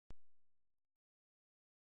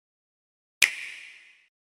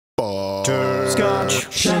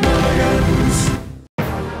hopscotch shenanigans.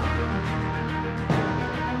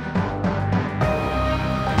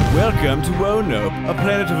 Welcome to Wonope, a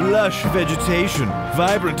planet of lush vegetation,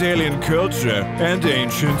 vibrant alien culture, and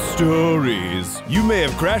ancient stories. You may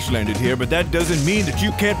have crash-landed here, but that doesn't mean that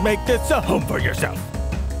you can't make this a home for yourself.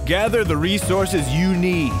 Gather the resources you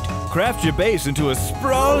need. Craft your base into a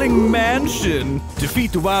sprawling mansion.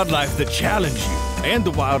 Defeat the wildlife that challenged you, and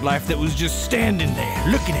the wildlife that was just standing there,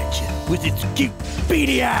 looking at you with its cute,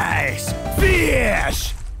 beady eyes.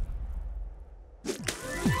 Fish!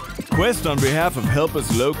 Quest on behalf of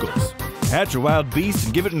helpless locals. Hatch a wild beast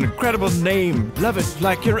and give it an incredible name. Love it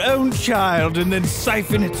like your own child, and then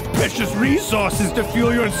siphon its precious resources to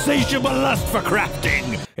fuel your insatiable lust for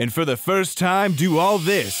crafting. And for the first time, do all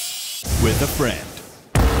this with a friend.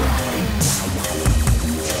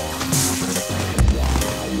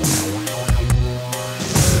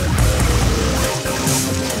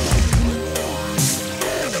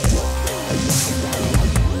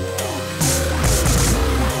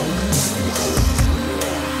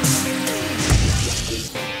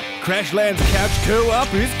 Crashlands Couch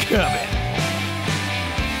Co-op is coming.